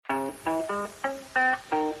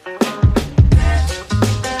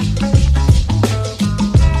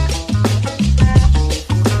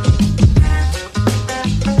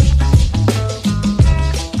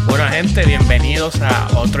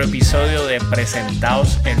bienvenidos a otro episodio de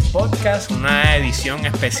Presentaos el Podcast, una edición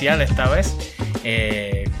especial esta vez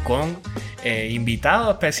con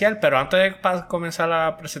invitado especial, pero antes de comenzar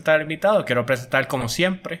a presentar al invitado, quiero presentar como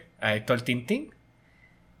siempre a Héctor Tintín,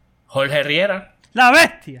 Jorge Riera, ¡la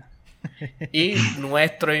bestia! Y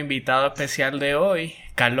nuestro invitado especial de hoy,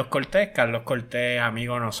 Carlos Cortés. Carlos Cortés,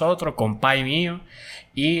 amigo de nosotros, compay mío,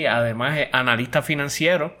 y además es analista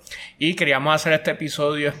financiero. Y queríamos hacer este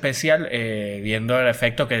episodio especial viendo el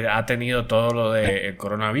efecto que ha tenido todo lo del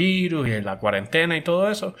coronavirus y la cuarentena y todo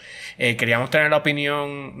eso. Queríamos tener la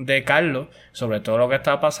opinión de Carlos sobre todo lo que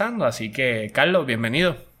está pasando. Así que, Carlos,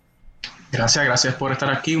 bienvenido. Gracias por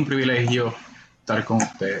estar aquí. Un privilegio estar con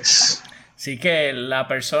ustedes. Así que la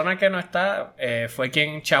persona que no está fue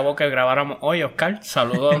quien chavó que grabáramos hoy, Oscar.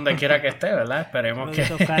 Saludos donde quiera que esté, ¿verdad? Esperemos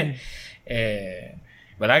que...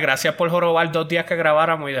 ¿verdad? Gracias por jorobar 2 días que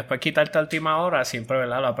grabáramos y después quitarte a última hora. Siempre,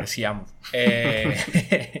 ¿verdad? Lo apreciamos.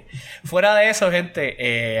 Fuera de eso,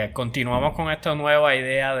 gente, continuamos con esta nueva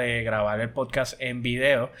idea de grabar el podcast en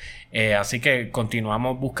video. Así que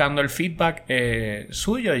continuamos buscando el feedback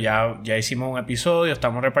suyo. Ya hicimos un episodio,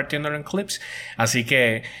 estamos repartiéndolo en clips. Así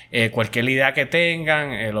que cualquier idea que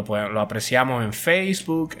tengan, lo apreciamos en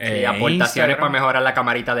Facebook. Aportaciones Instagram. para mejorar la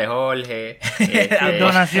camarita de Jorge.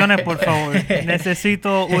 Donaciones, por favor.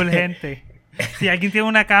 Necesito urgente. Si alguien tiene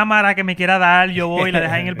una cámara que me quiera dar, yo voy, la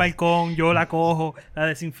dejo en el balcón, yo la cojo, la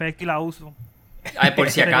desinfecto y la uso. Ay, por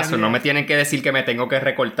si acaso, no me tienen que decir que me tengo que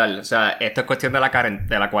recortar. O sea, esto es cuestión de la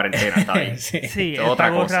cuarentena, ¿está bien? Sí, otra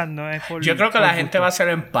está cosa. borrando. Yo creo que la gente va a ser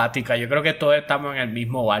empática. Yo creo que todos estamos en el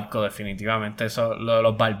mismo barco, definitivamente. Eso, lo de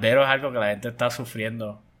los barberos es algo que la gente está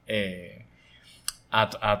sufriendo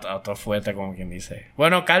a otro fuerte, como quien dice.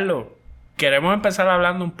 Bueno, Carlos, queremos empezar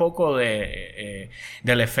hablando un poco del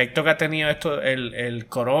efecto que ha tenido esto, el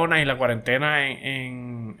corona y la cuarentena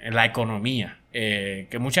en la economía.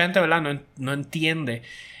 Que mucha gente, ¿verdad?, no entiende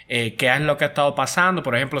qué es lo que ha estado pasando.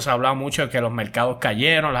 Por ejemplo, se ha hablado mucho de que los mercados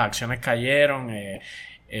cayeron, las acciones cayeron.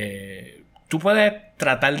 ¿Tú puedes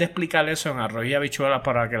tratar de explicar eso en arroz y habichuelas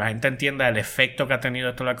para que la gente entienda el efecto que ha tenido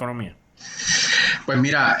esto en la economía? Pues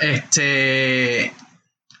mira,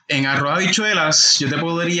 en arroz habichuelas yo te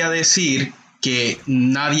podría decir que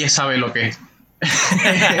nadie sabe lo que es.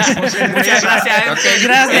 Muchas gracias. Okay.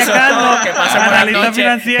 Gracias, Carlos. Que pase buenas Analista noches.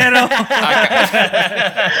 financiero.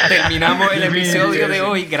 Terminamos el episodio de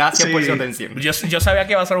hoy. Gracias por su atención. Yo sabía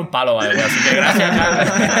que iba a ser un palo, ¿vale? Así que gracias, Carlos.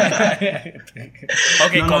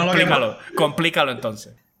 Ok, complícalo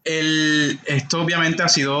entonces. Esto obviamente ha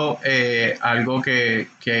sido algo que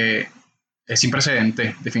es sin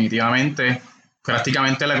precedentes, definitivamente.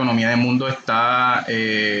 Prácticamente la economía del mundo está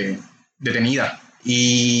detenida.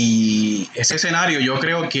 Y ese escenario yo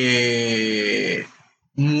creo que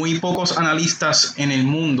muy pocos analistas en el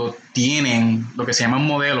mundo tienen lo que se llaman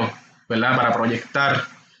modelos, ¿verdad? Para proyectar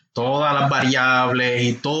todas las variables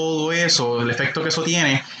y todo eso, el efecto que eso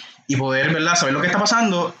tiene, y poder, ¿verdad?, saber lo que está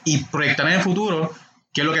pasando y proyectar en el futuro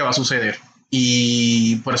qué es lo que va a suceder.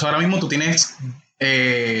 Y por eso ahora mismo tú tienes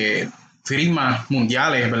firmas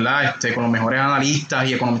mundiales, ¿verdad?, con los mejores analistas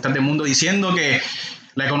y economistas del mundo diciendo que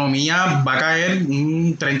la economía va a caer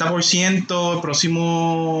un 30% el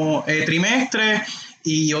próximo trimestre,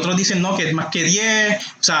 y otros dicen no, que es más que 10%. O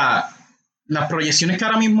sea, las proyecciones que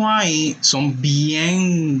ahora mismo hay son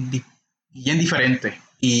bien diferentes.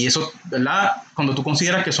 Y eso, ¿verdad?, cuando tú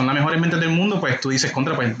consideras que son las mejores mentes del mundo, pues tú dices,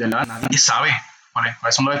 pues, ¿verdad?, nadie sabe cuáles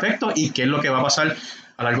son los efectos y qué es lo que va a pasar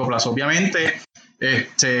a largo plazo. Obviamente,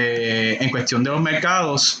 en cuestión de los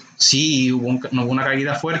mercados, sí no hubo una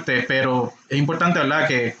caída fuerte, pero es importante, ¿verdad?,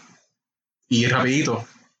 y rapidito,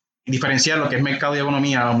 diferenciar lo que es mercado y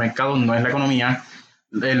economía. Los mercados no es la economía.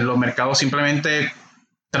 Los mercados simplemente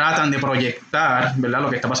tratan de proyectar, ¿verdad?,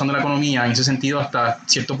 lo que está pasando en la economía. En ese sentido, hasta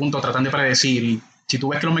cierto punto tratan de predecir. Y si tú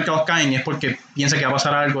ves que los mercados caen es porque piensa que va a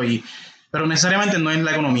pasar algo, pero necesariamente no es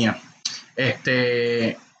la economía.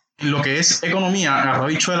 Lo que es economía,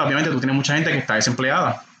 arroz y habichuela, obviamente tú tienes mucha gente que está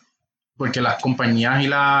desempleada porque las compañías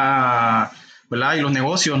 ¿verdad?, y los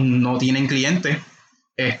negocios no tienen clientes,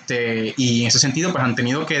 y en ese sentido pues han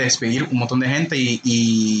tenido que despedir un montón de gente,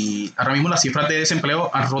 y ahora mismo las cifras de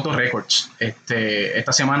desempleo han roto récords.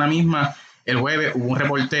 Esta semana misma, el jueves, hubo un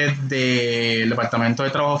reporte del Departamento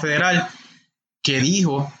de Trabajo Federal que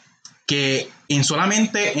dijo que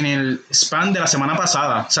solamente en el span de la semana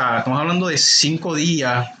pasada, o sea, estamos hablando de 5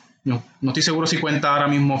 días, no estoy seguro si cuenta ahora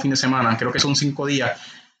mismo fin de semana, creo que son 5 días,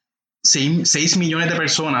 6 millones de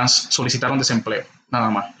personas solicitaron desempleo, nada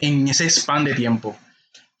más, en ese span de tiempo.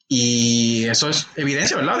 Y eso es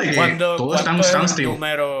evidencia, ¿verdad?, de que todo está en standstill.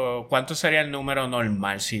 ¿Cuánto sería el número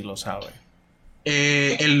normal, si lo sabes?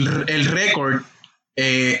 El récord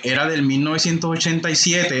era del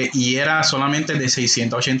 1987 y era solamente de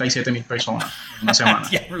 687,000 personas en una semana.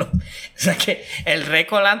 Diablo. O sea que el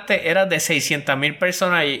récord antes era de 600,000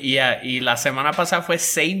 personas y la semana pasada fue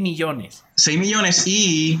 6 millones. 6 millones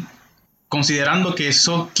y considerando que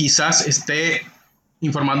eso quizás esté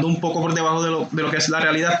informando un poco por debajo de lo que es la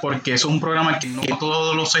realidad, porque eso es un programa que no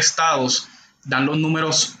todos los estados dan los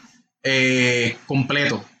números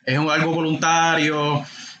completos. Es algo voluntario,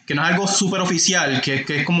 que no es algo súper oficial, que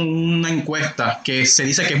es como una encuesta, que se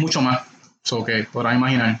dice que es mucho más. So que podrás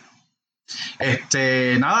imaginar.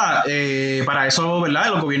 Para eso, ¿verdad?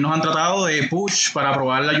 Los gobiernos han tratado de push para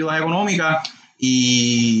aprobar la ayuda económica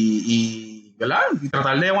y ¿verdad? Y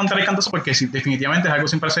tratar de aguantar el cantazo, porque definitivamente es algo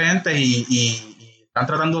sin precedentes y están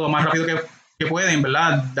tratando lo más rápido que pueden,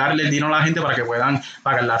 ¿verdad? Darle el dinero a la gente para que puedan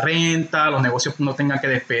pagar la renta, los negocios no tengan que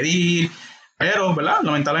despedir. Pero, ¿verdad?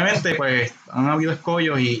 Lamentablemente, pues, han habido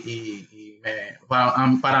escollos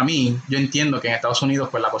para mí, yo entiendo que en Estados Unidos,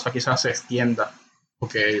 pues, la cosa quizás se extienda,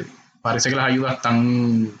 porque parece que las ayudas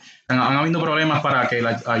han habido problemas para que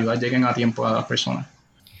las ayudas lleguen a tiempo a las personas.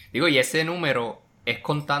 Digo, y ese número es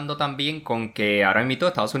contando también con que ahora mismo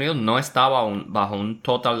Estados Unidos no estaba bajo un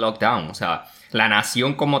total lockdown. O sea, la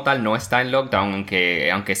nación como tal no está en lockdown,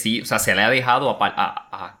 aunque sí, o sea, se le ha dejado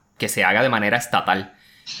a que se haga de manera estatal.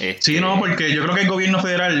 Sí, no, porque yo creo que el gobierno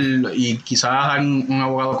federal y quizás un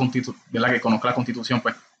abogado ¿verdad? Que conozca la Constitución,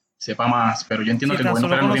 pues sepa más, pero yo entiendo que el gobierno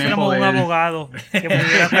federal no tiene poder. Un abogado que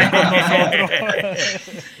pudiera estar con nosotros.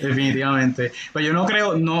 Definitivamente. Pero yo no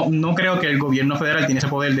creo que el gobierno federal tiene ese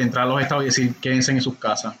poder de entrar a los estados y decir quédense en sus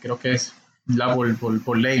casas. Creo que es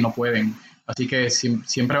por ley no pueden. Así que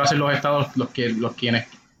siempre va a ser los estados los quienes,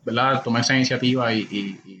 ¿verdad? Tomen esa iniciativa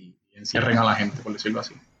y encierren a la gente, por decirlo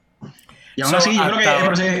así. Y aún así, yo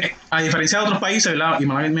creo que, a diferencia de otros países, ¿verdad? Y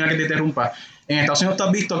mira que te interrumpa, en Estados Unidos tú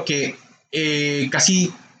has visto que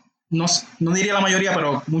casi, no diría la mayoría,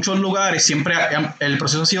 pero muchos lugares siempre el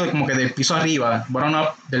proceso ha sido como que del piso arriba,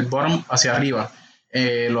 del bottom hacia arriba.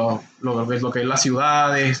 Lo que es las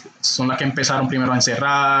ciudades son las que empezaron primero a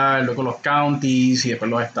encerrar, luego los counties y después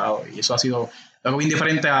los estados. Y eso ha sido algo bien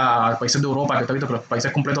diferente a países de Europa, que te he visto que los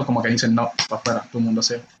países completos como que dicen no, para afuera, todo el mundo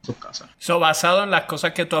hace sus casas. Basado en las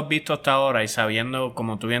cosas que tú has visto hasta ahora y sabiendo,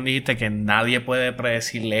 como tú bien dijiste, que nadie puede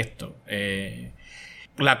predecirle esto,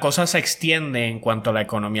 la cosa se extiende en cuanto a la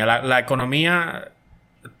economía. La economía,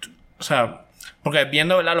 o sea, porque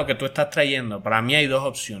viendo, ¿verdad?, lo que tú estás trayendo, para mí hay dos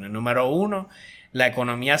opciones. Número uno, la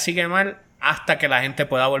economía sigue mal hasta que la gente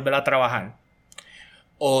pueda volver a trabajar.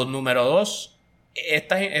 O número dos,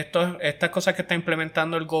 estas cosas que está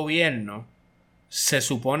implementando el gobierno, ¿se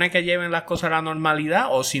supone que lleven las cosas a la normalidad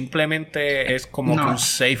o simplemente es como un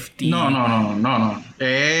safety? No.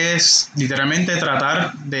 Es literalmente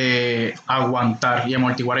tratar de aguantar y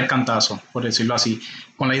amortiguar el cantazo, por decirlo así.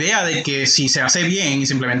 Con la idea de que si se hace bien y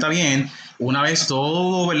se implementa bien, una vez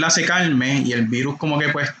todo, ¿verdad?, se calme y el virus como que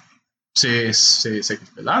pues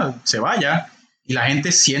 ¿verdad?, se vaya y la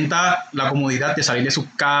gente sienta la comodidad de salir de sus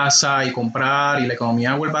casas y comprar y la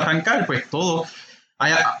economía vuelva a arrancar, pues todo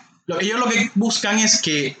ellos lo que buscan es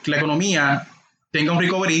que la economía tenga un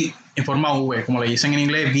recovery en forma V, como le dicen en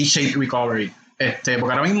inglés, V-shaped recovery.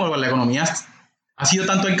 Porque ahora mismo la economía ha sido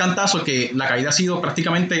tanto el cantazo que la caída ha sido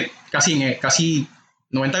prácticamente casi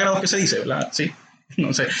 90 grados, que se dice, ¿verdad? Sí,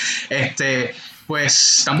 no sé.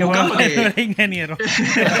 Pues están buscando que ingeniero. que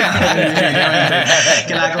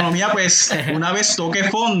la economía, pues, una vez toque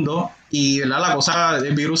fondo y, ¿verdad?, la cosa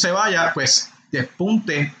del virus se vaya, pues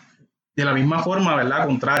despunte de la misma forma, ¿verdad?,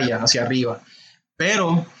 contraria, hacia arriba.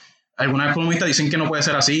 Pero algunos economistas dicen que no puede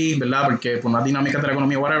ser así, ¿verdad?, porque por las dinámicas de la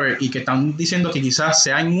economía, whatever, y que están diciendo que quizás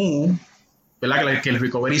sea en U, ¿verdad?, que el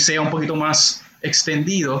recovery sea un poquito más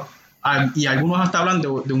extendido, y algunos hasta hablan de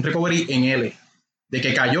un recovery en L, de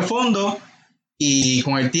que cayó fondo y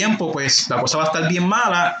con el tiempo, pues, la cosa va a estar bien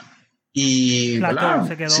mala y, ¿verdad?,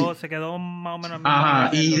 se quedó más o menos. Ajá,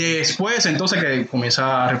 y después entonces que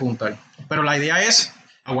comienza a repuntar. Pero la idea es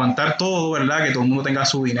aguantar todo, ¿verdad?, que todo el mundo tenga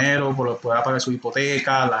su dinero, pueda pagar su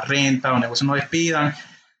hipoteca, la renta, los negocios no despidan.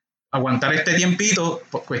 Aguantar este tiempito,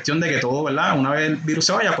 por cuestión de que todo, ¿verdad?, una vez el virus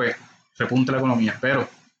se vaya, pues repunte la economía. Pero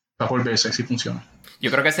está por verse si funciona. Yo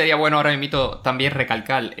creo que sería bueno ahora mismo también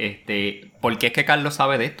recalcar por qué es que Carlos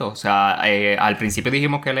sabe de esto. O sea, al principio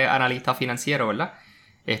dijimos que él es analista financiero, ¿verdad?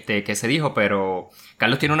 Que se dijo, pero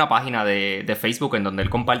Carlos tiene una página de Facebook en donde él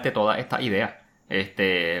comparte todas estas ideas.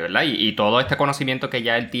 ¿Verdad? Y todo este conocimiento que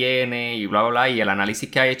ya él tiene y bla, bla, bla, y el análisis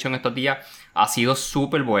que ha hecho en estos días ha sido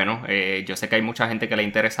súper bueno. Yo sé que hay mucha gente que le ha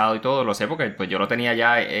interesado y todo, lo sé porque pues yo lo tenía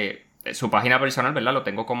ya, su página personal, ¿verdad? Lo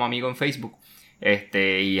tengo como amigo en Facebook.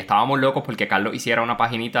 Y estábamos locos porque Carlos hiciera una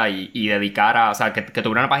paginita y dedicara, o sea, que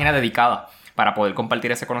tuviera una página dedicada para poder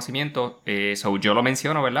compartir ese conocimiento. Yo lo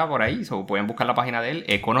menciono, ¿verdad? Por ahí. Pueden buscar la página de él.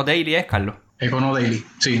 Econo Daily es, Carlos. Econo Daily.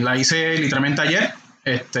 Sí, la hice literalmente ayer.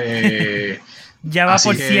 Ya va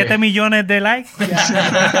por 7 millones de likes.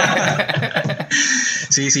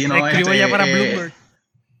 Sí, no. Escribo ya para Bloomberg.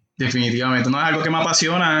 Definitivamente. No es algo que me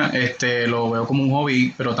apasiona. Lo veo como un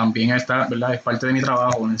hobby, pero también ¿verdad? Es parte de mi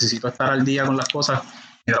trabajo. Necesito estar al día con las cosas.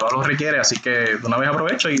 Mi trabajo lo requiere, así que de una vez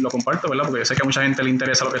aprovecho y lo comparto, ¿verdad? Porque yo sé que a mucha gente le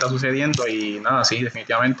interesa lo que está sucediendo y nada, sí,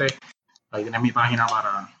 definitivamente ahí tienes mi página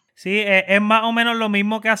para... Sí, es más o menos lo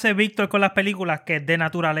mismo que hace Víctor con las películas, que de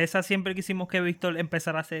naturaleza siempre quisimos que Víctor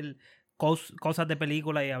empezara a hacer cosas de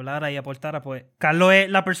películas y hablara y aportara. Pues Carlos es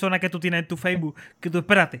la persona que tú tienes en tu Facebook, que tú,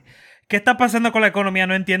 espérate, ¿qué está pasando con la economía?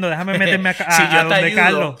 No entiendo, déjame meterme a donde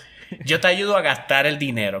Carlos. Yo te ayudo a gastar el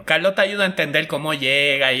dinero. Carlos te ayuda a entender cómo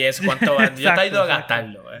llega y eso, cuánto va. Yo te ayudo a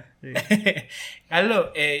gastarlo. Sí.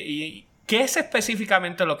 Carlos, ¿y qué es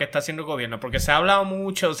específicamente lo que está haciendo el gobierno? Porque se ha hablado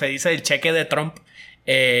mucho, se dice el cheque de Trump.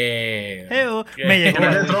 Me llegó. No es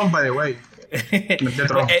de Trump, by the way. No es de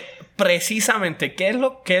Trump. Precisamente, ¿qué es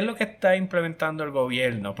lo que está implementando el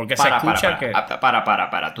gobierno? Porque se escucha que...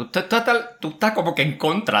 Para. Tú estás como que en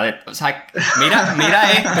contra de... O sea,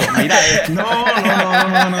 mira esto. No.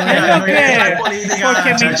 ¿Es lo que?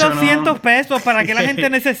 Porque 1.200 pesos, ¿para qué la gente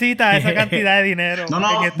necesita esa cantidad de dinero? No,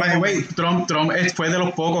 by the way, Trump fue de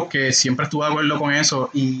los pocos que siempre estuvo de acuerdo con eso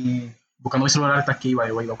y... Buscando mi celular está aquí, voy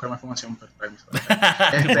a buscar más información.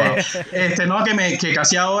 No, que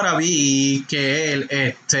casi ahora vi que él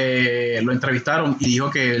lo entrevistaron y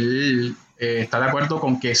dijo que él está de acuerdo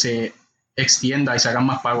con que se extienda y se hagan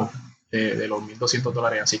más pagos de los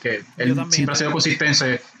 $1.200. Así que él siempre ha sido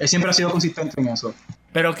consistente. Él siempre ha sido consistente en eso.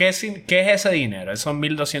 Pero ¿qué es ese dinero? Esos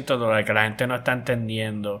 $1.200 que la gente no está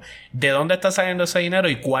entendiendo. ¿De dónde está saliendo ese dinero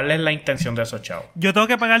y cuál es la intención de esos chavos? Yo tengo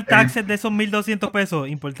que pagar taxes de esos $1.200 pesos.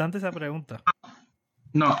 Importante esa pregunta.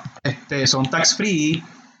 No, son tax free.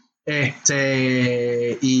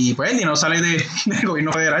 Y pues el dinero sale del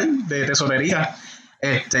gobierno federal, de tesorería.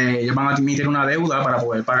 Ellos van a emitir una deuda para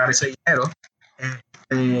poder pagar ese dinero.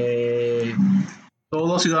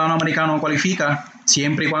 Todo ciudadano americano cualifica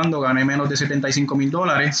siempre y cuando gane menos de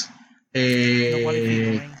 $75,000. No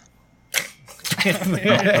cualifica,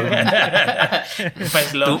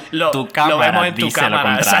 pues tu cámara lo vemos en tu dice cámara,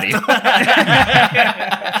 lo contrario.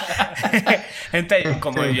 Gente,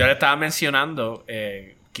 como yo le estaba mencionando,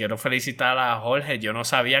 quiero felicitar a Jorge. Yo no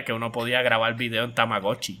sabía que uno podía grabar video en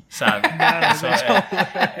Tamagotchi, ¿sabes?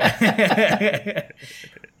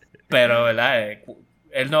 Pero, ¿verdad?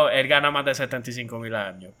 Él gana más de 75,000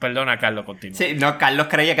 al año. Perdona, Carlos, continúa. Sí, no, Carlos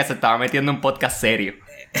creía que se estaba metiendo en un podcast serio.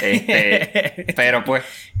 Pero pues,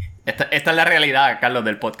 esta es la realidad, Carlos,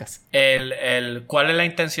 del podcast. ¿Cuál es la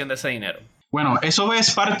intención de ese dinero? Bueno, eso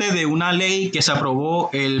es parte de una ley que se aprobó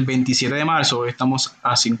el 27 de marzo. Estamos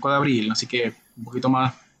a 5 de abril, así que un poquito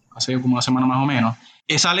más, hace como una semana más o menos.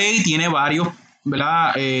 Esa ley tiene varios,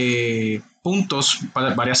 ¿verdad? Puntos,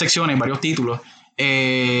 varias secciones, varios títulos.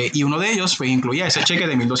 Y uno de ellos pues incluía ese cheque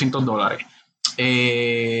de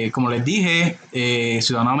 $1.200. Como les dije,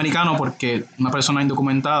 ciudadano americano, porque una persona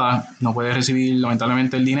indocumentada no puede recibir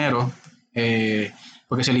lamentablemente el dinero,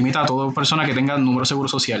 porque se limita a toda persona que tenga número de seguro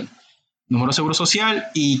social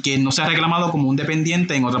y que no sea reclamado como un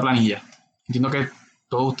dependiente en otra planilla. Entiendo que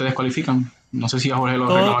todos ustedes cualifican. No sé si a Jorge lo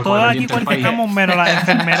reclaman. Todos aquí cualificamos menos las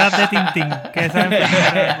enfermeras de Tintín, que esas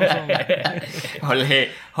enfermeras no son.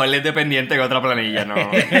 Jorge es dependiente de otra planilla, ¿no?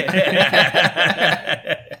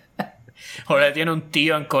 Jorge tiene un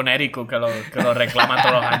tío en Connecticut que lo reclama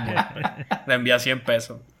todos los años. Le envía 100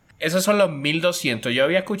 pesos. Esos son los 1.200. Yo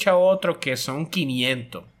había escuchado otros que son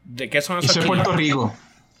 500. ¿De qué son esos 500?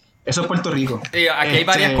 Eso es Puerto Rico. Sí, aquí hay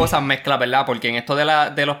varias cosas mezcladas, ¿verdad? Porque en esto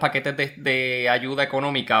de los paquetes de ayuda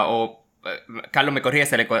económica, o Carlos me corrige,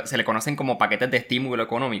 se le conocen como paquetes de estímulo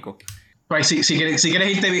económico. Pues, si quieres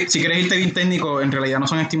irte bien técnico, en realidad no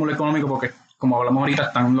son estímulo económico porque, como hablamos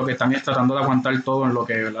ahorita, lo que están es tratando de aguantar todo en lo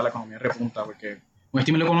que, ¿verdad?, la economía repunta. Porque un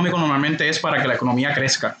estímulo económico normalmente es para que la economía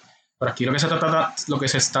crezca. Pero aquí lo que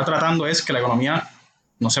se está tratando es que la economía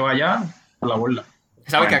no se vaya por la borda.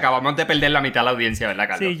 Sabes que acabamos de perder la mitad de la audiencia, ¿verdad,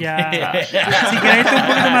 Carlos? Sí, ya. Si queréis un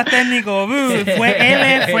poquito más técnico, fue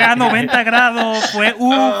L, fue a 90 grados, fue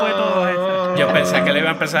U, fue todo eso. Yo pensé que le iba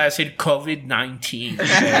a empezar a decir COVID-19.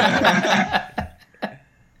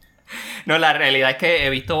 No, la realidad es que he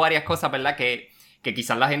visto varias cosas, ¿verdad? Que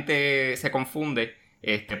quizás la gente se confunde,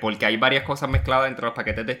 porque hay varias cosas mezcladas entre los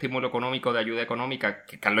paquetes de estímulo económico, de ayuda económica,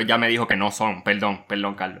 que Carlos ya me dijo que no son. Perdón,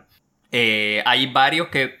 Carlos. Hay varios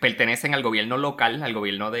que pertenecen al gobierno local, al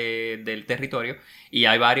gobierno del territorio, y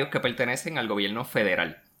hay varios que pertenecen al gobierno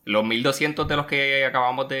federal. Los 1.200 de los que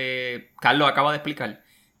Carlos acaba de explicar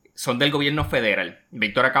son del gobierno federal.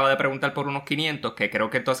 Víctor acaba de preguntar por unos 500, que creo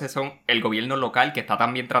que entonces son el gobierno local, que está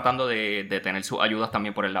también tratando de tener sus ayudas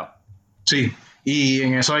también por el lado. Sí, y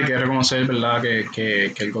en eso hay que reconocer, ¿verdad?,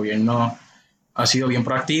 que el gobierno ha sido bien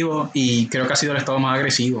proactivo y creo que ha sido el estado más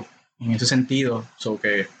agresivo en ese sentido,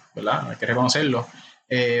 ¿verdad?, hay que reconocerlo.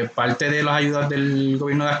 Parte de las ayudas del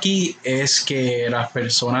gobierno de aquí es que las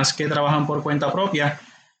personas que trabajan por cuenta propia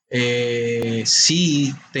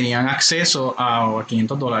sí tenían acceso a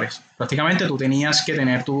 $500. Prácticamente tú tenías que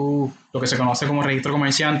tener lo que se conoce como registro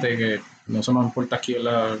comerciante, que no se me importa aquí,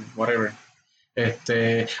 whatever.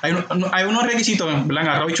 Hay unos requisitos, ¿verdad? En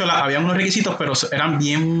Arroyo había unos requisitos, pero eran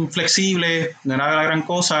bien flexibles, no era la gran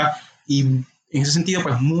cosa, y en ese sentido,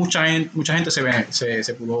 pues mucha gente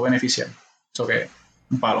se pudo beneficiar. Eso que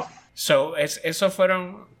un palo. Eso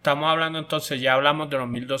fueron, estamos hablando entonces, ya hablamos de los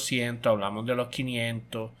 1.200, hablamos de los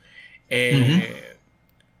 500.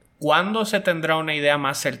 ¿Cuándo se tendrá una idea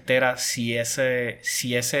más certera si se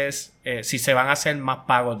van a hacer más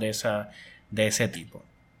pagos de ese tipo?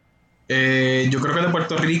 Yo creo que de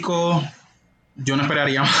Puerto Rico yo no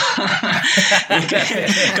esperaría más.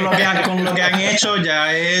 Con lo que han hecho ya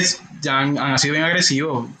han sido bien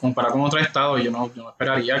agresivos comparado con otros estados. Yo no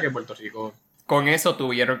esperaría que Puerto Rico... Con eso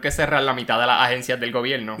tuvieron que cerrar la mitad de las agencias del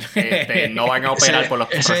gobierno. No van a operar por los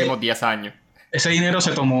próximos 10 años. Ese dinero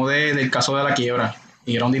se tomó del caso de la quiebra.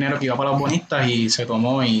 Y era un dinero que iba para los bonistas y se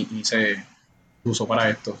tomó y se usó para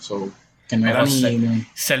esto. Que no era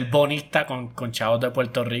ser bonista con chavos de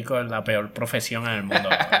Puerto Rico es la peor profesión en el mundo.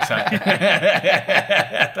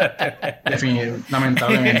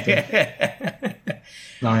 Lamentablemente.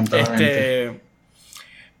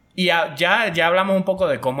 Y ya hablamos un poco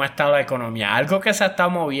de cómo ha estado la economía. Algo que se ha estado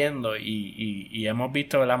moviendo y hemos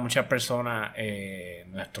visto, ¿verdad?, muchas personas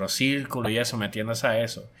en nuestro círculo y eso, metiéndose a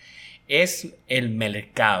eso, es el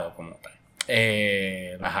mercado como tal.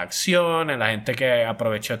 Las acciones, la gente que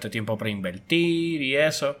aprovechó este tiempo para invertir y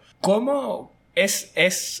eso. ¿Cómo este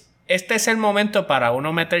es el momento para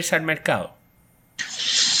uno meterse al mercado?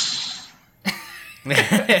 Wow.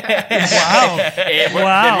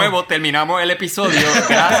 De nuevo terminamos el episodio.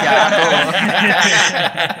 Gracias a todos.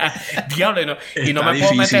 Diablo, y no me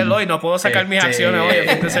puedo meterlo y no puedo sacar mis acciones hoy el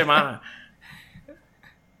fin de semana.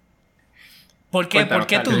 ¿Por qué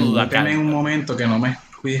tú dudas, Carlos? En un momento que no me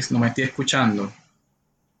estoy escuchando.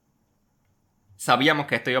 Sabíamos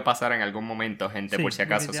que esto iba a pasar en algún momento, gente, por si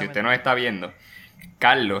acaso. Si usted nos está viendo,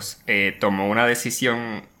 Carlos tomó una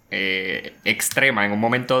decisión extrema en un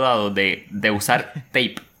momento dado de usar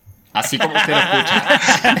tape, así como usted lo escucha,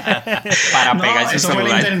 para pegar su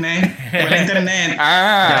celular. Fue la internet.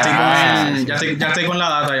 Ya estoy con la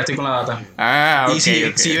data. Y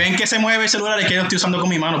okay. Si ven que se mueve el celular, es que yo estoy usando con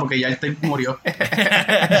mi mano porque ya el tape murió.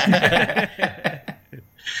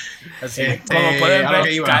 Así, como pueden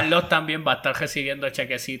ver, Carlos también va a estar recibiendo el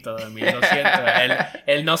chequecito de 1.200.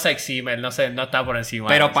 él no se exime, él no está por encima.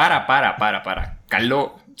 Pero para.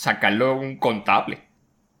 Carlos es un contable.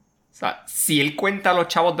 O sea, si él cuenta a los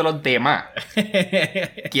chavos de los demás,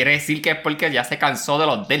 quiere decir que es porque ya se cansó de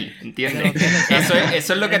los de él, ¿entiendes? Eso es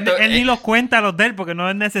lo que... Él ni los cuenta a los de él porque no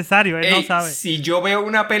es necesario, él no sabe. Si yo veo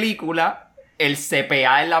una película, el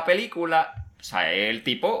CPA en la película, o sea, es el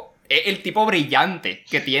tipo brillante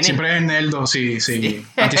que tiene. Siempre es nerdo, sí.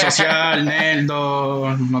 Antisocial,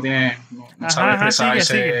 nerdo, no sabe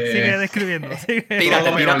expresarse. Sigue describiendo.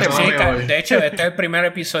 Tírate. De hecho, este es el primer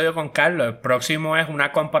episodio con Carlos. El próximo es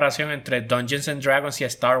una comparación entre Dungeons and Dragons y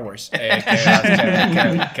Star Wars. Que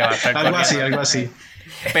va a estar algo así.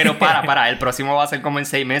 Pero para, el próximo va a ser como en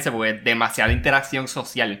 6 meses, porque es demasiada interacción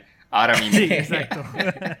social ahora mismo. Sí, exacto.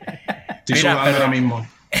 Estoy sudando ahora mismo.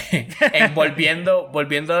 Volviendo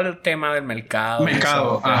al tema del mercado.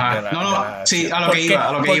 A lo que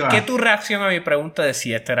iba. ¿Por qué tu reacción a mi pregunta de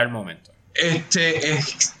si este era el momento?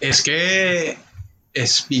 Es que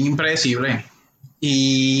es bien impredecible.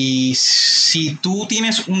 Y si tú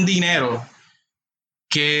tienes un dinero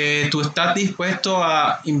que tú estás dispuesto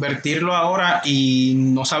a invertirlo ahora y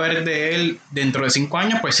no saber de él dentro de 5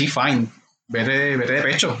 años, pues sí, fine. Vete de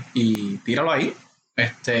pecho y tíralo ahí.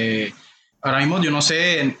 Ahora mismo yo no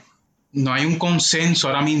sé, no hay un consenso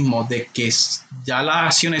ahora mismo de que ya las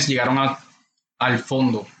acciones llegaron al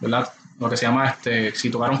fondo, ¿verdad? Lo que se llama, si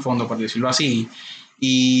tocaron fondo, por decirlo así.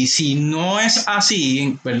 Y si no es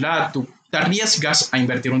así, ¿verdad? Tú te arriesgas a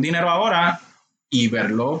invertir un dinero ahora y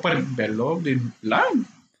verlo, pregunta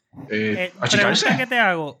que te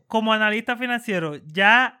hago, como analista financiero,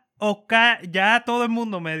 ya Oscar, ya todo el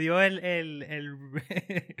mundo me dio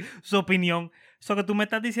su opinión. So que tú me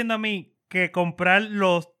estás diciendo a mí que comprar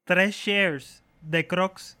los 3 shares de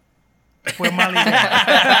Crocs fue mala idea.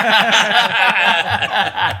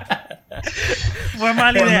 Fue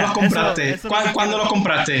mala idea. ¿Cuándo los compraste? ¿Cuándo los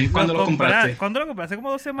compraste? ¿Cuándo los compraste? ¿Cuándo lo compraste? Hace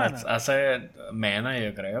como 2 semanas. Hace menos,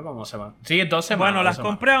 yo creo, como semanas. Sí, 2 semanas. Bueno, las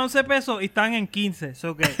compré a 11 pesos y están en 15.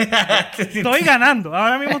 So que estoy ganando.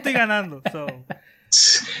 Ahora mismo estoy ganando. So.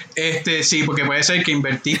 Sí, porque puede ser que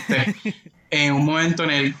invertiste en un momento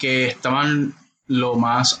en el que estaban lo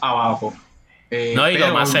más abajo. No, y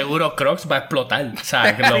lo más seguro, Crocs va a explotar. O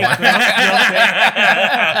sea, que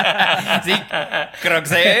sí,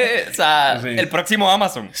 Crocs es, o sea, sí. El próximo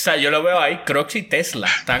Amazon. O sea, yo lo veo ahí, Crocs y Tesla.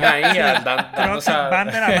 Están ahí Crocs van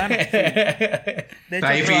de la mano. Sí. De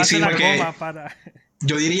Está hecho, difícil porque para...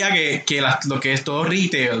 yo diría que lo que es todo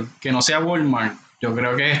retail, que no sea Walmart, yo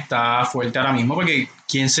creo que está fuerte ahora mismo porque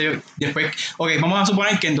después, ok, vamos a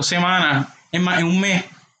suponer que en 2 semanas, en un mes,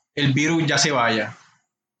 el virus ya se vaya.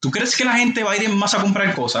 ¿Tú crees que la gente va a ir en masa a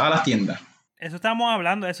comprar cosas a las tiendas? Eso estamos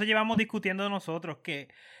hablando, eso llevamos discutiendo nosotros, que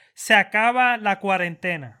se acaba la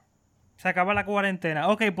cuarentena.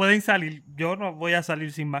 Ok, pueden salir. Yo no voy a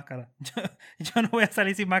salir sin máscara. Yo no voy a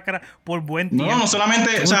salir sin máscara por buen tiempo. No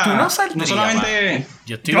solamente, o sea, tú no saldrías, no solamente...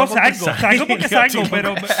 Yo salgo porque salgo,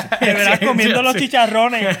 pero de verdad comiendo los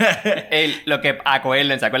chicharrones.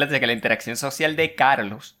 Acuérdense que la interacción social de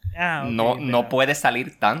Carlos no puede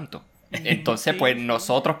salir tanto. Entonces, pues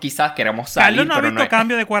nosotros quizás queremos salir. Carlos no ha visto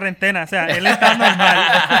cambio de cuarentena, o sea, él está normal.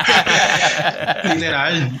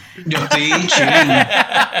 Literal, yo estoy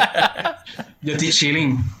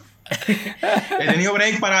chilling. He tenido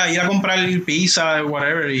break para ir a comprar pizza,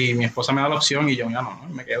 whatever, y mi esposa me da la opción y yo, mira, no,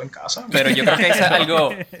 me quedo en casa. Pero yo creo que eso es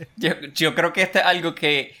algo, yo creo que esto es algo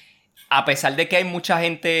que, a pesar de que hay mucha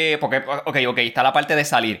gente, porque, ok, está la parte de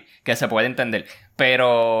salir, que se puede entender,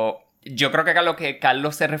 pero... Yo creo que a lo que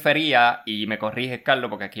Carlos se refería, y me corrige Carlos,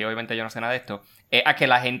 porque aquí obviamente yo no sé nada de esto, es a que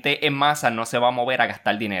la gente en masa no se va a mover a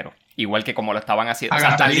gastar dinero. Igual que como lo estaban haciendo. O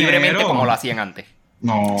sea, tan libremente como lo hacían antes.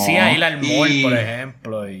 No. Sí, a ir al mall, por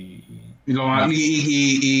ejemplo.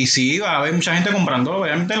 Y sí, va a haber mucha gente comprando.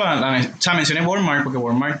 Obviamente, o sea, mencioné Walmart, porque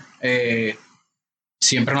Walmart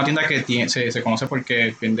siempre es una tienda que se conoce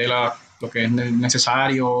porque vende lo que es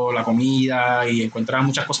necesario, la comida, y encuentras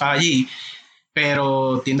muchas cosas allí.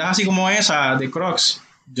 Pero tiendas así como esa de Crocs,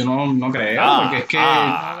 yo no creo, porque es que...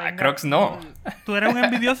 Crocs no. Tú eres un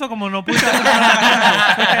envidioso como no pudiste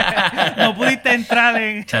entrar. No pudiste entrar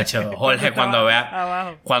en... Chacho, Jorge, cuando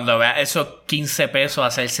vea esos 15 pesos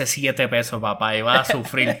hacerse 7 pesos, papá, y vas a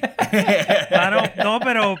sufrir. Claro, no,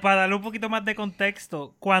 pero para darle un poquito más de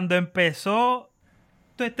contexto, cuando empezó...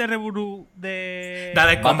 este revolú de...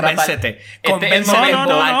 Dale, convéncete. Convénceme.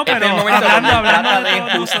 No, pero... Este es el momento donde trata de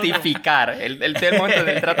justificar. El momento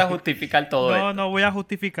donde él trata de justificar todo esto. No voy a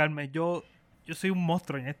justificarme. Yo soy un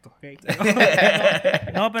monstruo en esto, ¿okay?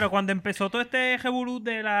 No, pero cuando empezó todo este revolú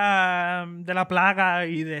de la plaga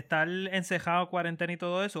y de estar encejado, cuarentena y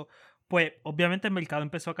todo eso, pues obviamente el mercado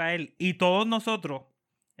empezó a caer. Y todos nosotros...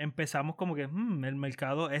 empezamos como que el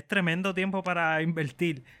mercado es tremendo tiempo para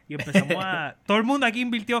invertir y empezamos a... todo el mundo aquí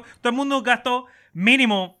invirtió, todo el mundo gastó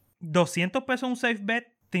mínimo 200 pesos en un safe bet.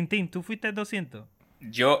 Tintín, ¿tú fuiste 200?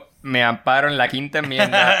 Yo me amparo en la quinta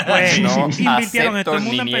enmienda. Pues no invirtieron, acepto todo el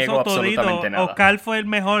mundo ni empezó niego todito. absolutamente nada. Oscar fue el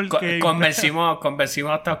mejor que... Convencimos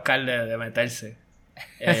hasta Oscar de meterse.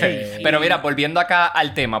 Pero mira, volviendo acá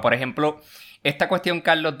al tema, por ejemplo... Esta cuestión,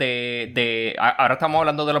 Carlos, ahora estamos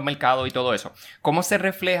hablando de los mercados y todo eso. ¿Cómo se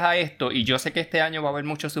refleja esto? Y yo sé que este año va a haber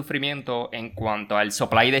mucho sufrimiento en cuanto al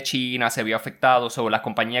supply de China se vio afectado. Sobre las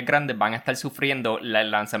compañías grandes van a estar sufriendo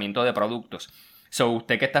el lanzamiento de productos.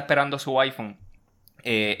 Usted que está esperando su iPhone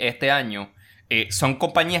este año, son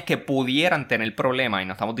compañías que pudieran tener problemas. Y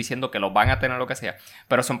no estamos diciendo que los van a tener lo que sea.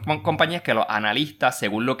 Pero son compañías que los analistas,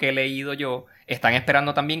 según lo que he leído yo, están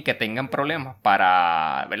esperando también que tengan problemas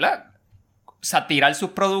para, ¿verdad?, o sea, tirar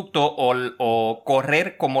sus productos o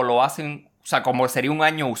correr como lo hacen, o sea, como sería un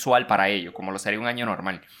año usual para ellos, como lo sería un año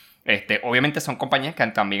normal. Obviamente son compañías que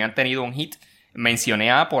también han tenido un hit.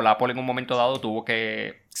 Mencioné a Apple. Apple en un momento dado tuvo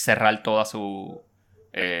que cerrar todas sus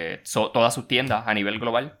tiendas a nivel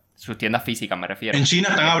global. Sus tiendas físicas, me refiero. En China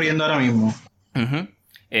están abriendo ahora mismo.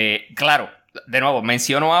 Claro. De nuevo,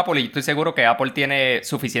 menciono a Apple y estoy seguro que Apple tiene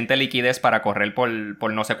suficiente liquidez para correr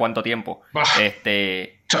por no sé cuánto tiempo.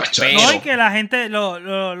 Pero... No, y que la gente,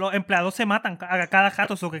 los empleados se matan a cada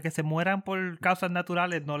rato, o que se mueran por causas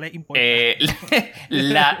naturales no les importa.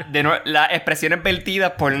 Las expresiones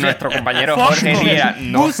vertidas por nuestro compañero Jorge Díaz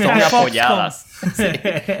no son apoyadas.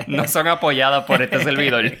 no son apoyadas por este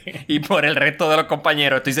servidor y por el resto de los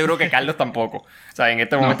compañeros. Estoy seguro que Carlos tampoco. O sea, en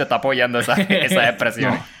este momento está apoyando esas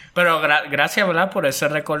expresiones. No. Pero gracias, ¿verdad? Por ese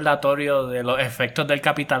recordatorio de los efectos del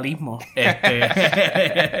capitalismo.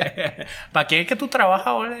 ¿Para quién es que tú trabajas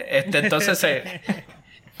ahora? Entonces,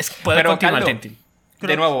 puedes Pero, continuar, Carlos, Tintín.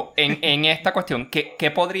 de nuevo, en esta cuestión,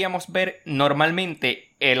 ¿qué podríamos ver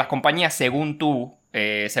normalmente las compañías según tú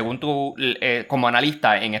como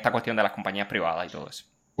analista en esta cuestión de las compañías privadas y todo eso?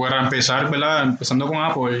 Para empezar, ¿verdad? Empezando con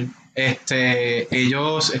Apple,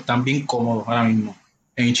 ellos están bien cómodos ahora mismo.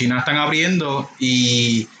 En China están abriendo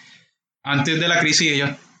y antes de la crisis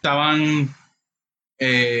ellos estaban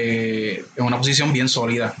en una posición bien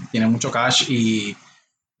sólida. Tienen mucho cash y,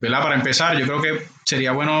 ¿verdad? Para empezar, yo creo que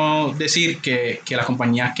sería bueno decir que las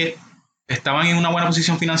compañías que estaban en una buena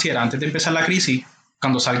posición financiera antes de empezar la crisis,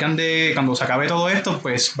 cuando se acabe todo esto,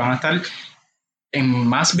 pues van a estar en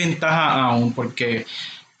más ventaja aún, porque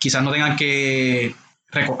quizás no tengan que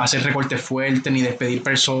hacer recortes fuertes ni despedir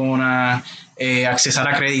personas, accesar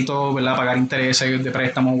a crédito, ¿verdad? Pagar intereses de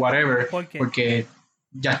préstamos, whatever. ¿Por qué? Porque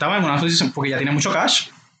ya estaba en una posición, porque ya tiene mucho cash.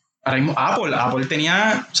 Ahora mismo Apple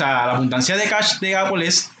tenía, o sea, la abundancia de cash de Apple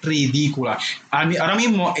es ridícula. Ahora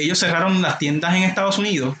mismo ellos cerraron las tiendas en Estados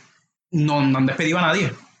Unidos, no han despedido a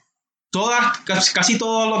nadie. Casi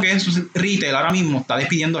todo lo que es retail ahora mismo está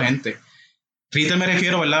despidiendo gente. Retail me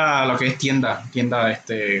refiero, ¿verdad? A lo que es tienda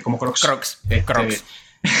como Crocs. Crocs.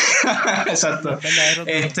 Exacto.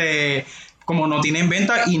 Como no tienen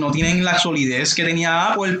venta y no tienen la solidez que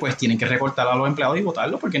tenía Apple, pues tienen que recortar a los empleados y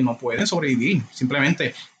votarlos porque no pueden sobrevivir.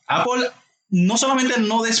 Simplemente, Apple no solamente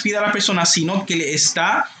no despide a las personas, sino que le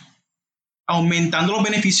está aumentando los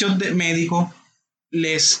beneficios médicos.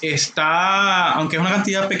 Les está, aunque es una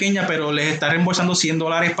cantidad pequeña, pero les está reembolsando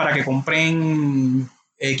 $100 para que compren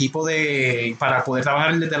equipo para poder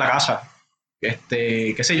trabajar desde la casa.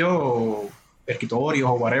 Qué sé yo, escritorios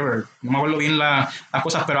o whatever. No me acuerdo bien las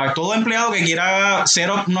cosas, pero a todo empleado que quiera hacer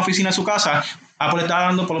una oficina en su casa, Apple está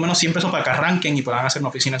dando por lo menos $100 para que arranquen y puedan hacer una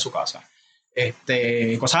oficina en su casa.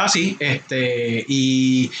 Cosas así.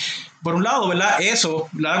 Y por un lado, ¿verdad? Eso,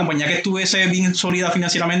 la compañía que estuviese bien sólida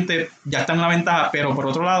financieramente ya está en una ventaja, pero por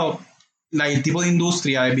otro lado, el tipo de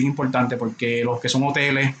industria es bien importante porque los que son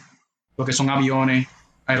hoteles, los que son aviones,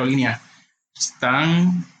 aerolíneas,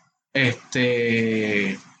 están o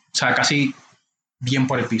sea, casi bien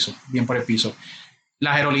por el piso.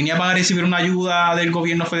 Las aerolíneas van a recibir una ayuda del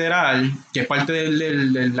gobierno federal, que es parte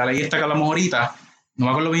de la ley esta que hablamos ahorita. No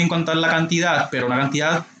me acuerdo bien cuánto es la cantidad, pero una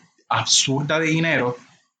cantidad absurda de dinero.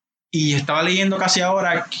 Y estaba leyendo casi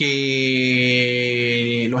ahora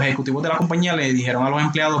que los ejecutivos de la compañía le dijeron a los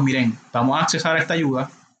empleados, miren, vamos a accesar a esta ayuda,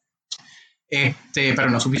 pero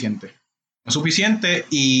no es suficiente. No es suficiente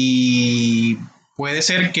y puede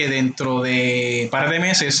ser que dentro de un par de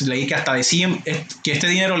meses, leí que hasta decían que este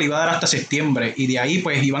dinero le iba a dar hasta septiembre y de ahí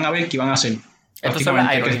pues iban a ver qué iban a hacer. Estos son las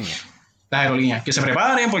aerolíneas. Las aerolíneas, que se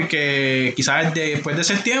preparen porque quizás después de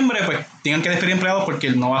septiembre pues tengan que despedir empleados porque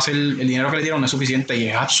no va a ser el dinero que le dieron no es suficiente y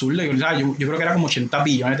es absurdo. Yo creo que era como 80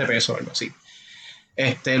 billones de pesos, algo así.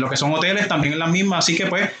 Lo que son hoteles también es la misma, así que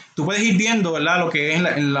pues tú puedes ir viendo, ¿verdad? Lo que es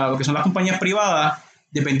lo que son las compañías privadas,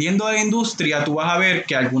 dependiendo de la industria, tú vas a ver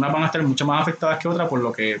que algunas van a estar mucho más afectadas que otras por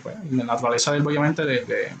lo que, pues, la naturaleza obviamente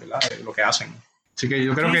de lo que hacen. Así que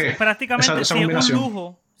yo creo que prácticamente esa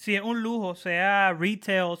combinación. Si es un lujo, sea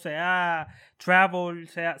retail, sea travel,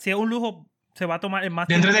 si es un lujo, se va a tomar el más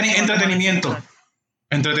de entretenimiento.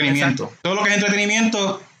 Exacto. Todo lo que es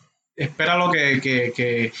entretenimiento, espera lo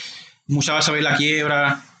que muchas veces ve la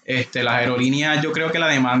quiebra. Las aerolíneas, yo creo que la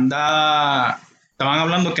demanda, estaban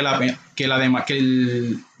hablando que lo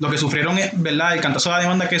que sufrieron, ¿verdad? El cantazo de la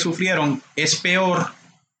demanda que sufrieron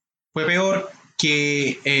fue peor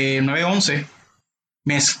que 9/11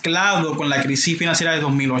 mezclado con la crisis financiera de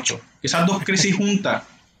 2008. Esas dos crisis juntas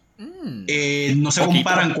no se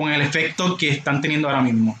comparan con el efecto que están teniendo ahora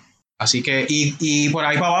mismo. Así que, y por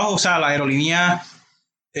ahí para abajo, o sea, las aerolíneas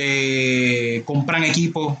compran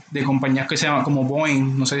equipos de compañías que se llaman como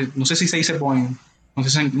Boeing, no sé si se dice Boeing,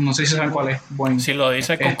 no sé si saben cuál es Boeing. Si lo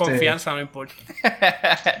dices con confianza, no importa.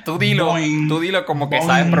 Tú dilo como que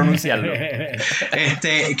sabes pronunciarlo.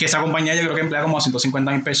 Que esa compañía yo creo que emplea como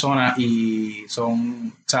 150,000 personas y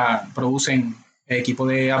producen equipos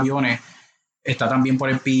de aviones. Está también por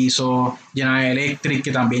el piso, General Electric,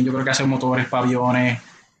 que también yo creo que hace motores para aviones.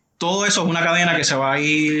 Todo eso es una cadena que se va a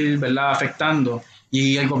ir, ¿verdad?, afectando.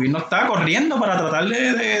 Y el gobierno está corriendo para tratar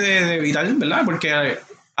de evitar, ¿verdad? Porque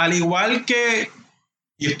al igual que,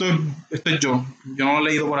 y esto es yo no lo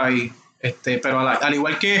he leído por ahí, pero al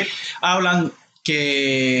igual que hablan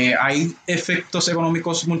que hay efectos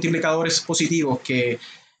económicos multiplicadores positivos, que,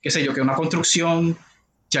 qué sé yo, que una construcción,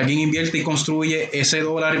 si alguien invierte y construye, ese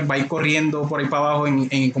dólar va a ir corriendo por ahí para abajo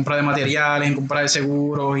en compra de materiales, en compra de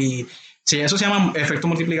seguros, y si eso se llama efecto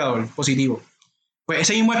multiplicador positivo. Pues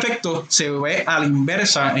ese mismo efecto se ve a la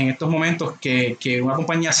inversa en estos momentos, que una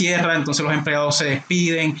compañía cierra, entonces los empleados se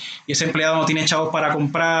despiden y ese empleado no tiene chavos para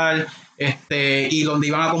comprar, y donde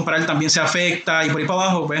iban a comprar también se afecta, y por ahí para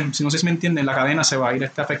abajo, pues, si no sé si me entienden, la cadena se va a ir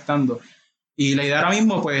afectando. Y la idea ahora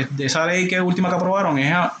mismo, pues, de esa ley última que aprobaron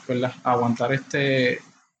es ¿verdad?, aguantar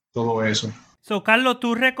todo eso. So, Carlos,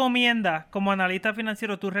 tú recomiendas, como analista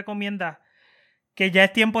financiero, tú recomiendas que ya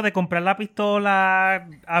es tiempo de comprar la pistola,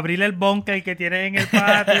 abrir el búnker que tienes en el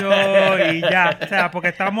patio y ya. O sea, porque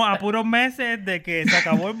estamos a puros meses de que se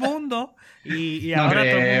acabó el mundo y No ahora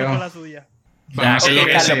creo. todo el mundo con la suya. Oye,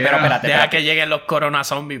 Carlos, pero espérate. Deja que lleguen los corona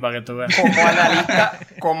zombies para que tú veas.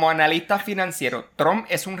 Como analista financiero, Trump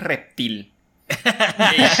es un reptil.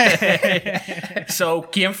 So,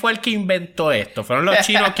 ¿quién fue el que inventó esto? ¿Fueron los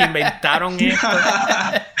chinos que inventaron esto?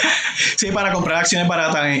 Sí, para comprar acciones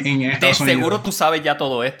baratas en De Estados Unidos. seguro tú sabes ya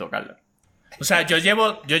todo esto, Carlos. O sea, yo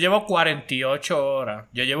llevo 48 horas.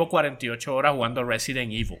 Yo llevo 48 horas jugando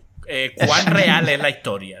Resident Evil. ¿Cuán real es la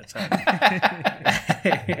historia?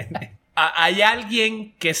 ¿Hay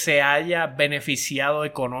alguien que se haya beneficiado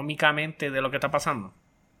económicamente de lo que está pasando?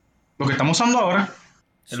 Lo que estamos usando ahora,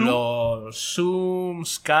 Los Zoom,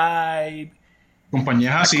 Skype.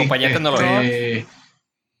 compañías así. Compañías tecnológicas.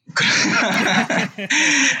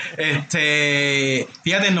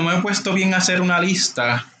 Fíjate, no me he puesto bien a hacer una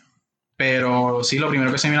lista, pero sí, lo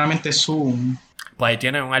primero que se me viene a la mente es Zoom. Pues ahí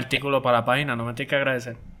tienes un artículo para la página, no me tienes que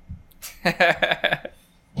agradecer.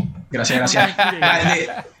 Gracias.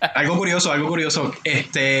 Algo curioso.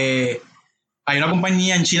 Hay una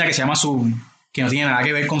compañía en China que se llama Zoom, que no tiene nada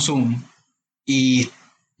que ver con Zoom, y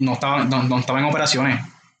no estaba en operaciones,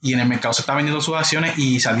 y en el mercado se estaban vendiendo sus acciones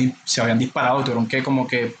y se habían disparado. Tuvieron que, como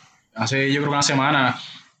que hace, yo creo que una semana,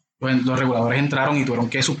 los reguladores entraron y tuvieron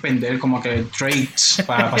que suspender como que trades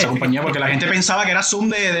para esa compañía, porque la gente pensaba que era Zoom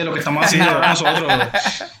de lo que estamos haciendo ahora nosotros,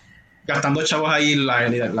 gastando chavos ahí.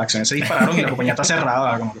 Las acciones se dispararon y la compañía está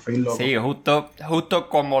cerrada, como que fue loco. Sí, justo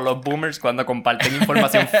como los boomers cuando comparten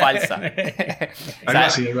información falsa. Algo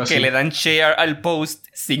así. Que le dan share al post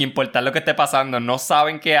sin importar lo que esté pasando. No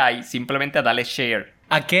saben qué hay, simplemente dale share.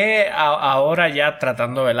 ¿A qué ahora ya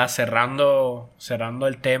tratando, ¿verdad? Cerrando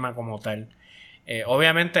el tema como tal?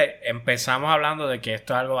 Obviamente empezamos hablando de que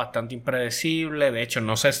esto es algo bastante impredecible. De hecho,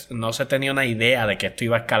 no se tenía una idea de que esto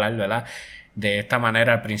iba a escalar, ¿verdad?, de esta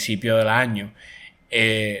manera al principio del año.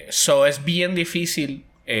 Es bien difícil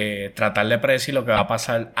tratar de predecir lo que va a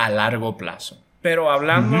pasar a largo plazo. Pero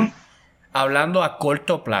hablando a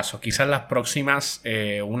corto plazo, quizás las próximas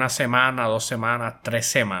una semana, 2 semanas, 3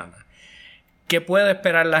 semanas, ¿qué puede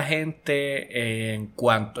esperar la gente en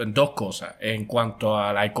dos cosas? En cuanto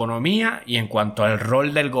a la economía y en cuanto al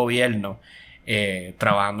rol del gobierno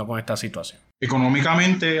trabajando con esta situación.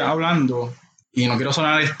 Económicamente hablando, y no quiero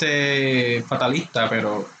sonar fatalista,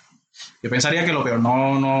 pero yo pensaría que lo peor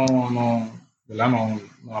 ¿verdad?,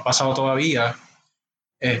 no ha pasado todavía.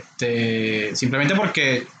 Simplemente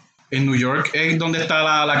porque en New York es donde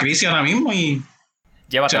está la crisis ahora mismo, y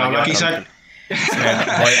Llévatelo.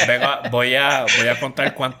 Voy a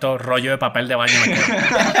contar cuántos rollos de papel de baño me quedan.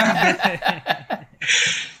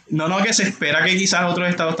 No, que se espera que quizás otros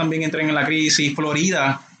estados también entren en la crisis.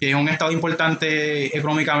 Florida, que es un estado importante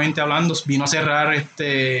económicamente hablando, vino a cerrar,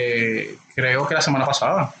 creo que la semana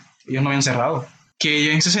pasada. Ellos no habían cerrado.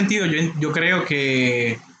 Que en ese sentido yo creo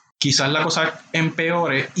que quizás la cosa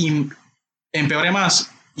empeore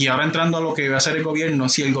más. Y ahora entrando a lo que va a hacer el gobierno,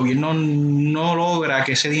 si el gobierno no logra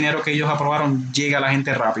que ese dinero que ellos aprobaron llegue a la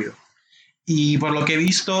gente rápido. Y por lo que he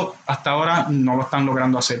visto, hasta ahora no lo están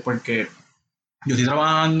logrando hacer, porque yo estoy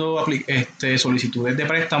trabajando solicitudes de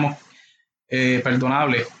préstamos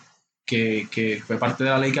perdonables, que fue parte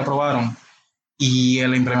de la ley que aprobaron, y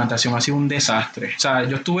la implementación ha sido un desastre. O sea,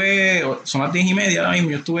 son las 10:30 ahora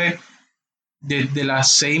mismo, yo estuve desde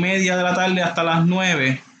las 6:30 de la tarde hasta las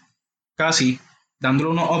 9, casi, dándole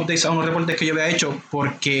unos updates a unos reportes que yo había hecho,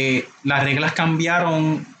 porque las reglas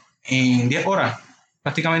cambiaron en 10 horas,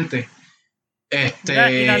 prácticamente. Y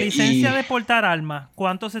la licencia de portar armas,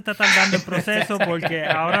 ¿cuánto se está tardando el proceso? Porque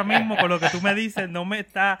ahora mismo, con lo que tú me dices, no me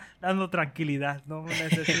está dando tranquilidad. No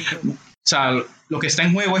necesito. O sea, lo que está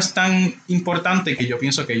en juego es tan importante que yo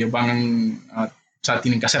pienso que ellos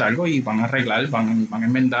tienen que hacer algo y van a arreglar, van a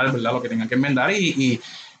enmendar, ¿verdad?, lo que tengan que enmendar, y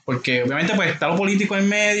porque obviamente pues está lo político en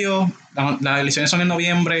medio, las elecciones son en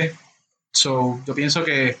noviembre, yo pienso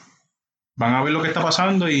que van a ver lo que está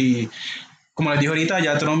pasando, y como les dije ahorita,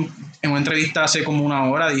 ya Trump en una entrevista hace como una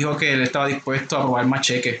hora dijo que él estaba dispuesto a aprobar más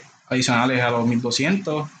cheques adicionales a los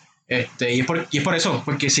 1.200. Y es por eso,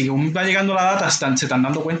 porque según va llegando la data, se están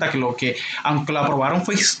dando cuenta que aunque lo aprobaron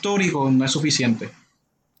fue histórico, no es suficiente.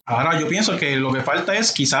 Ahora yo pienso que lo que falta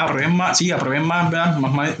es quizás aprueben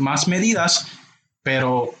más medidas,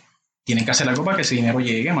 pero tienen que hacer algo para que ese dinero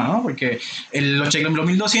llegue, mano, porque los cheques, los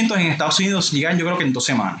 1.200 en Estados Unidos llegan yo creo que en 2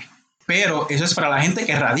 semanas. Pero eso es para la gente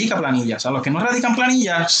que radica planillas. A los que no radican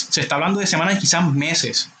planillas, se está hablando de semanas y quizás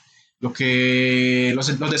meses. Los de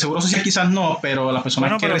Seguro Social quizás no, pero las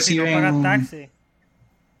personas que reciben... Si no pagan taxi.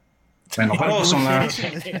 Bueno, pero son las...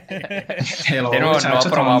 no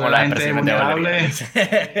aprobamos la gente vulnerable.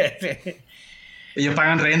 Ellos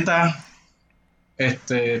pagan renta,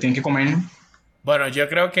 tienen que comer. Bueno, yo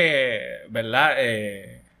creo que, ¿verdad?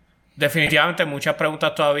 Definitivamente muchas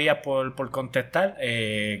preguntas todavía por contestar.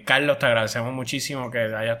 Carlos, te agradecemos muchísimo que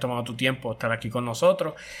hayas tomado tu tiempo estar aquí con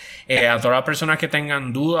nosotros. A todas las personas que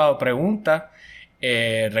tengan dudas o preguntas,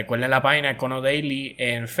 recuerden la página Econo Daily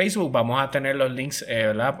en Facebook. Vamos a tener los links,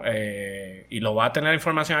 ¿verdad? Y lo va a tener la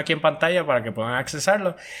información aquí en pantalla para que puedan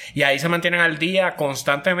accesarlo. Y ahí se mantienen al día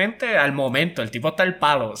constantemente, al momento. El tipo está al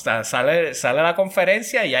palo. O sea, sale la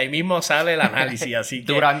conferencia y ahí mismo sale el análisis. Así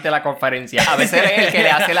que... Durante la conferencia. A veces es el que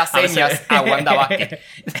le hace las señas a Wanda Vázquez.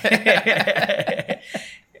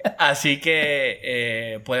 Así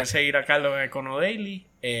que pueden seguir a Carlos en Econo Daily.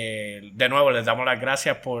 De nuevo, les damos las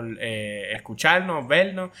gracias por escucharnos,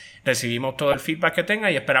 vernos. Recibimos todo el feedback que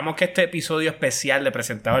tengan y esperamos que este episodio especial de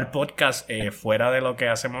Presentado el Podcast, fuera de lo que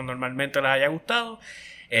hacemos normalmente, les haya gustado.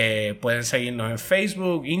 Pueden seguirnos en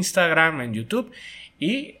Facebook, Instagram, en YouTube.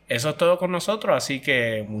 Y eso es todo con nosotros, así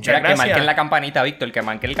que muchas gracias. Que marquen la campanita, Víctor, que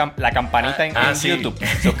marquen la campanita en sí. YouTube.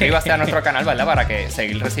 Suscríbase a nuestro canal, ¿verdad? Para que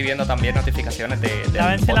seguir recibiendo también notificaciones de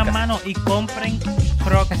lávense las manos y compren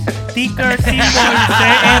Ticker Symbol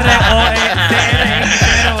CROE.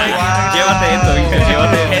 Llévate esto, Víctor,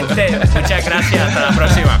 llévate esto. Gente, muchas gracias. Hasta la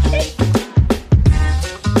próxima.